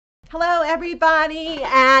Hello everybody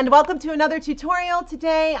and welcome to another tutorial.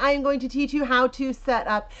 Today I am going to teach you how to set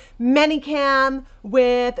up ManyCam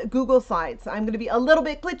with Google Slides. I'm going to be a little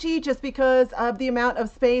bit glitchy just because of the amount of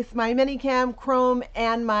space my ManyCam, Chrome,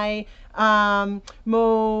 and my how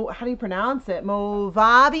do you pronounce it?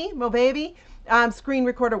 Movavi screen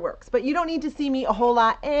recorder works. But you don't need to see me a whole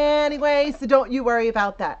lot anyway, so don't you worry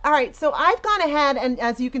about that. All right, so I've gone ahead and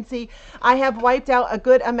as you can see, I have wiped out a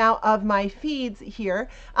good amount of my feeds here.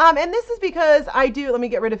 And this is because let me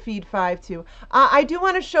get rid of feed 5 too. I do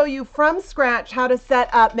want to show you from scratch how to set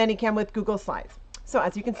up ManyCam with Google Slides. So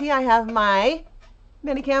as you can see, I have my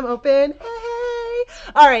ManyCam open. Hey!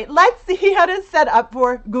 All right, let's see how to set up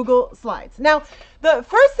for Google Slides. Now, the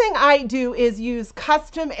first thing I do is use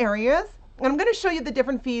custom areas. And I'm going to show you the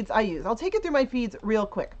different feeds I use. I'll take you through my feeds real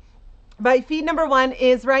quick. My feed number 1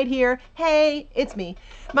 is right here. Hey, it's me.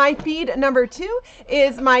 My feed number 2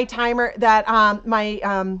 is my timer that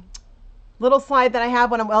my little slide that I have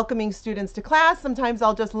when I'm welcoming students to class. Sometimes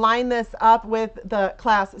I'll just line this up with the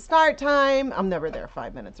class start time. I'm never there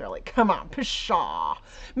 5 minutes early. Come on, pshaw.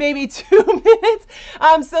 Maybe 2 minutes.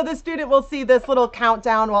 So the student will see this little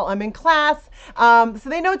countdown while I'm in class. So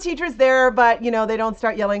they know teacher's there, but you know, they don't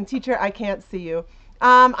start yelling, "Teacher, I can't see you."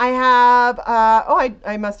 I have,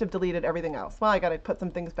 I must have deleted everything else. Well, I got to put some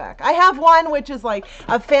things back. I have one which is like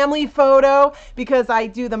a family photo because I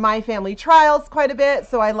do the My Family trials quite a bit.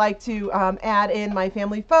 So I like to add in my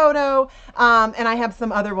family photo. And I have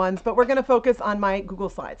some other ones, but we're going to focus on my Google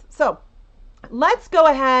Slides. So let's go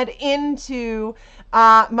ahead into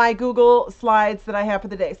my Google Slides that I have for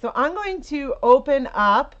the day. So I'm going to open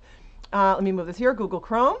up, let me move this here, Google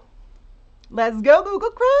Chrome. Let's go, Google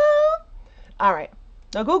Chrome. All right.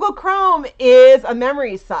 Now, Google Chrome is a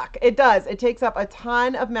memory suck. It does. It takes up a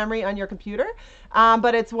ton of memory on your computer,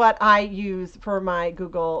 but it's what I use for my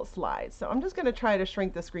Google Slides. So I'm just going to try to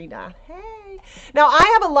shrink the screen down. Hey. Now,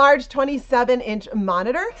 I have a large 27-inch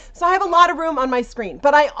monitor, so I have a lot of room on my screen,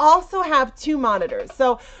 but I also have 2 monitors.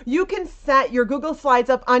 So you can set your Google Slides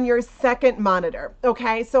up on your second monitor,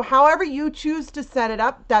 okay? So however you choose to set it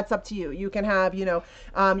up, that's up to you. You can have,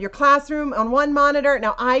 your classroom on one monitor.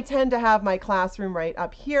 Now, I tend to have my classroom right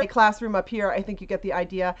up here. My classroom up here, I think you get the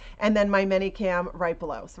idea, and then my ManyCam right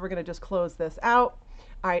below. So we're going to just close this out.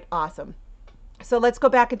 All right, awesome. So let's go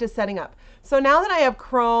back into setting up. So now that I have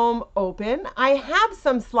Chrome open, I have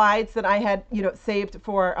some slides that I had, saved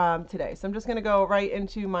for today. So I'm just going to go right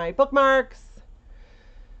into my bookmarks.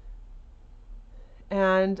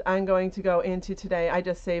 And I'm going to go into today. I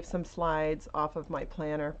just saved some slides off of my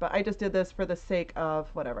planner, but I just did this for the sake of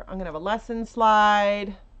whatever. I'm going to have a lesson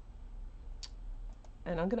slide.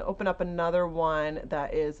 And I'm going to open up another one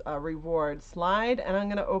that is a reward slide. And I'm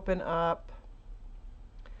going to open up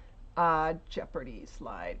Jeopardy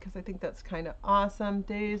slide because I think that's kind of awesome.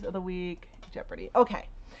 Days of the week, Jeopardy. Okay,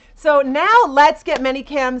 so now let's get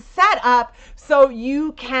ManyCam set up so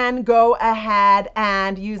you can go ahead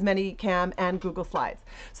and use ManyCam and Google Slides.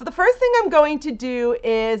 So the first thing I'm going to do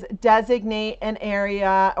is designate an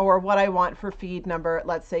area or what I want for feed number,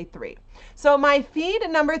 let's say 3. So my feed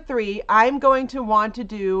number 3, I'm going to want to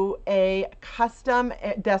do a custom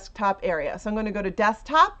desktop area. So I'm going to go to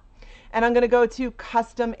desktop. And I'm going to go to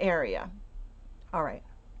custom area. All right.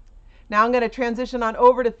 Now I'm going to transition on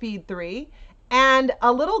over to feed 3. And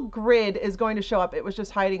a little grid is going to show up. It was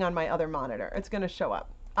just hiding on my other monitor. It's going to show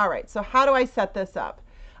up. All right. So how do I set this up?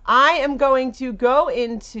 I am going to go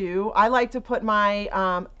into, I like to put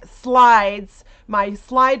my slides, my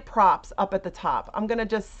slide props up at the top. I'm going to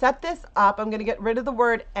just set this up. I'm going to get rid of the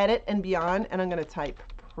word edit and beyond. And I'm going to type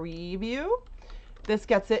preview. This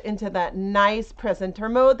gets it into that nice presenter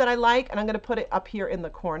mode that I like, and I'm going to put it up here in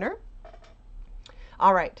the corner.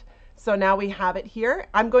 All right, so now we have it here.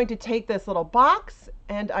 I'm going to take this little box,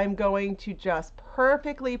 and I'm going to just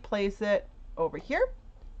perfectly place it over here.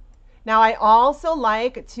 Now I also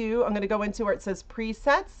like to, I'm going to go into where it says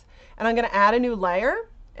presets, and I'm going to add a new layer,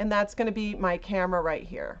 and that's going to be my camera right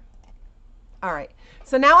here. All right,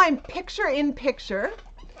 so now I'm picture in picture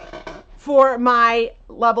for my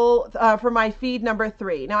level, for my feed number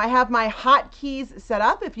 3. Now I have my hotkeys set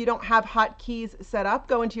up. If you don't have hotkeys set up,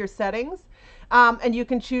 go into your settings and you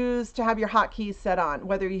can choose to have your hotkeys set on,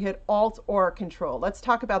 whether you hit Alt or Control. Let's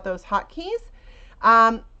talk about those hotkeys.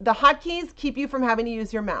 The hotkeys keep you from having to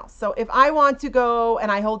use your mouse. So if I want to go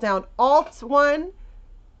and I hold down Alt 3,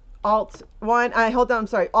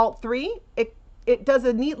 it does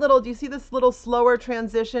a neat little, do you see this little slower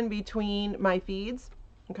transition between my feeds?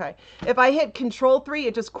 Okay. If I hit Control 3,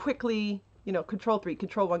 it just quickly you know, control 3,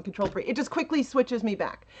 control 1, control 3. It just quickly switches me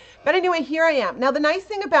back. But anyway, here I am. Now, the nice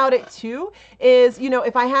thing about it too is, you know,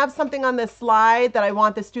 if I have something on this slide that I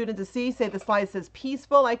want the student to see, say the slide says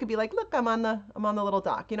peaceful, I could be like, look, I'm on the little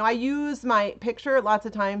dock. You know, I use my picture lots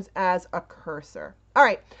of times as a cursor. All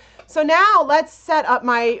right. So now let's set up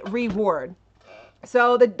my reward.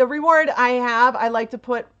 So the reward I like to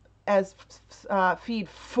put as feed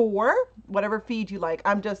 4, whatever feed you like.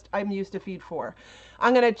 I'm used to feed 4.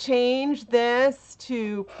 I'm going to change this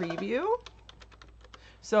to preview.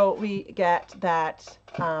 So we get that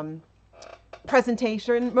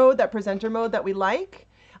presentation mode, that presenter mode that we like.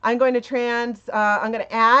 I'm going to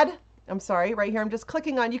add, I'm sorry, right here, I'm just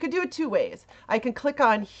clicking on, you can do it 2 ways. I can click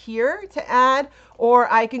on here to add,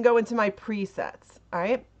 or I can go into my presets, all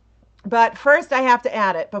right? But first I have to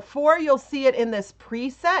add it. Before you'll see it in this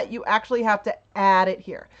preset, you actually have to add it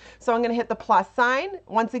here. So I'm going to hit the plus sign.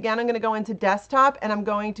 Once again, I'm going to go into desktop and I'm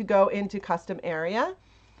going to go into custom area.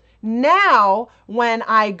 Now, when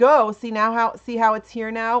I go, see how it's here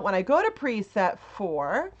now? When I go to preset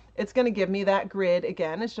 4, it's going to give me that grid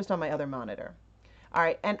again. It's just on my other monitor. All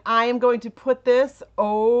right, and I am going to put this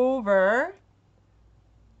over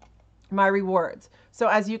my rewards. So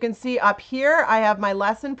as you can see up here, I have my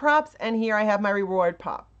lesson props, and here I have my reward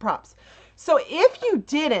props. So if you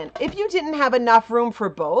didn't have enough room for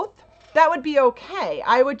both, that would be okay.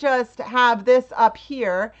 I would just have this up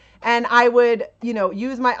here, and I would, you know,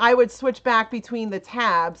 I would switch back between the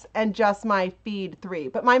tabs and just my feed 3.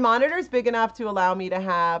 But my monitor is big enough to allow me to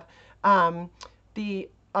have the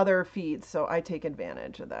other feeds, so I take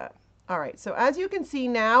advantage of that. All right, so as you can see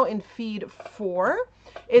now in feed 4,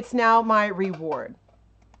 it's now my reward.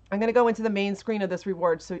 I'm going to go into the main screen of this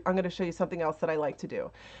reward, so I'm going to show you something else that I like to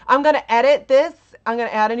do. I'm going to edit this. I'm going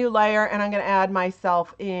to add a new layer, and I'm going to add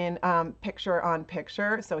myself in picture on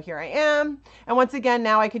picture. So here I am. And once again,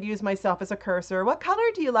 now I could use myself as a cursor. What color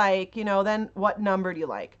do you like? You know, then what number do you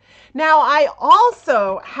like? Now, I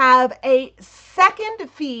also have a second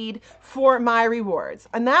feed for my rewards.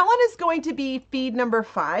 And that one is going to be feed number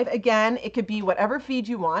 5. Again, it could be whatever feed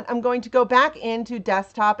you want. I'm going to go back into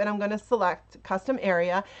desktop and I'm going to select custom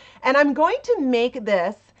area. And I'm going to make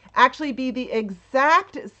this actually be the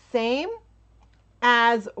exact same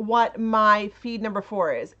as what my feed number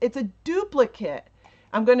 4 is. It's a duplicate.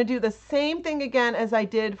 I'm going to do the same thing again as I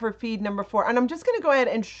did for feed number 4. And I'm just going to go ahead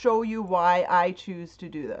and show you why I choose to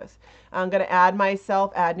do this. I'm going to add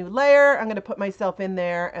new layer. I'm going to put myself in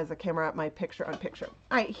there as a camera, my picture on picture.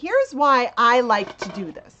 All right, here's why I like to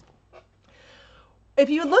do this. If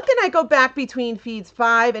you look and I go back between feeds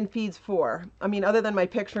 5 and feeds 4, I mean, other than my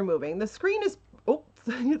picture moving, the screen is,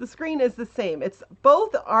 the screen is the same.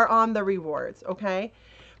 Both are on the rewards, okay?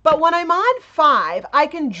 But when I'm on 5, I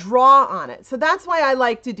can draw on it. So that's why I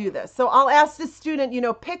like to do this. So I'll ask the student, you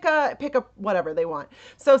know, pick a whatever they want.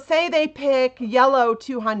 So say they pick yellow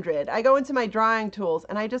 200. I go into my drawing tools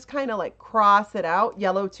and I just kind of like cross it out,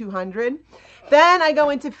 yellow 200. Then I go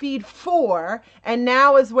into feed 4, and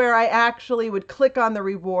now is where I actually would click on the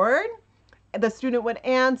reward. The student would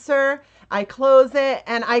answer. I close it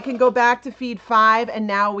and I can go back to feed 5, and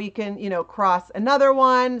now we can, you know, cross another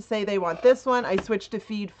one. Say they want this one. I switch to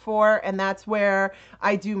feed 4, and that's where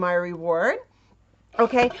I do my reward.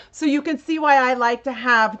 Okay, so you can see why I like to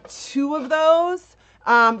have 2 of those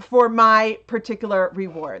for my particular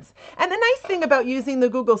rewards. And the nice thing about using the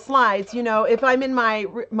Google Slides, you know, if I'm in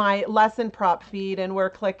my lesson prop feed and we're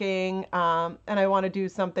clicking and I want to do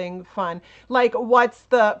something fun, like what's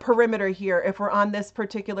the perimeter here if we're on this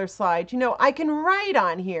particular slide, you know, I can write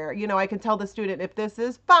on here, you know, I can tell the student if this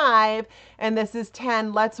is 5 and this is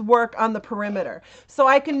 10, let's work on the perimeter. So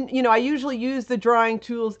I can, you know, I usually use the drawing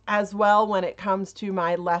tools as well when it comes to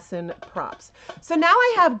my lesson props. So now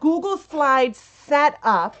I have Google Slides set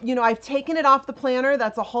up. You know, I've taken it off the planner.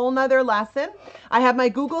 That's a whole nother lesson. I have my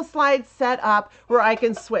Google Slides set up where I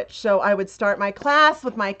can switch. So I would start my class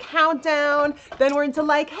with my countdown. Then we're into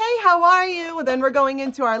like, hey, how are you? Then we're going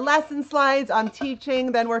into our lesson slides. I'm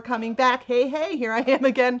teaching. Then we're coming back. Hey, here I am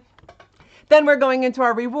again. Then we're going into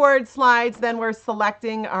our reward slides. Then we're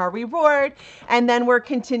selecting our reward. And then we're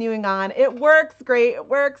continuing on. It works great. It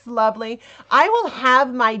works lovely. I will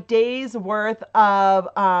have my day's worth of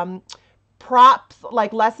props,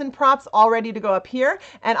 like lesson props, all ready to go up here,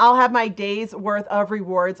 and I'll have my day's worth of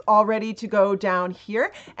rewards all ready to go down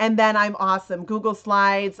here, and then I'm awesome. Google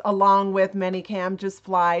Slides along with ManyCam just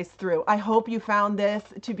flies through. I hope you found this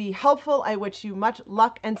to be helpful. I wish you much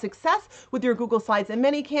luck and success with your Google Slides and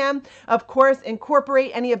ManyCam. Of course,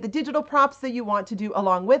 incorporate any of the digital props that you want to do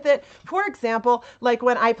along with it. For example, like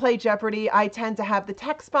when I play Jeopardy, I tend to have the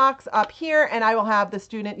text box up here, and I will have the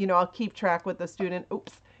student, you know, I'll keep track with the student.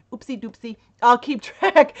 Oops. oopsie doopsie. I'll keep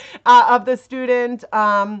track of the student.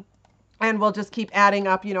 And we'll just keep adding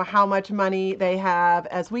up, how much money they have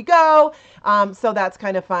as we go. So that's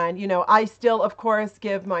kind of fun. I still, of course,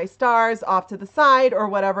 give my stars off to the side or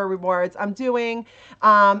whatever rewards I'm doing.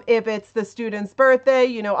 If it's the student's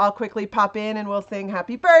birthday, I'll quickly pop in and we'll sing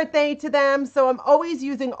happy birthday to them. So I'm always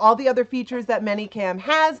using all the other features that ManyCam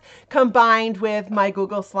has combined with my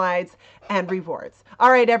Google Slides and rewards. All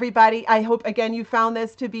right, everybody. I hope, again, you found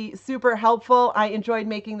this to be super helpful. I enjoyed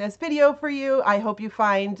making this video for you. I hope you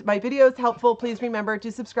find my videos helpful. Please remember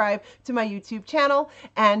to subscribe to my YouTube channel,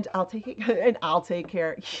 and I'll take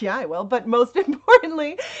care. Yeah, I will. But most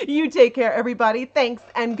importantly, you take care, everybody. Thanks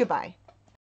and goodbye.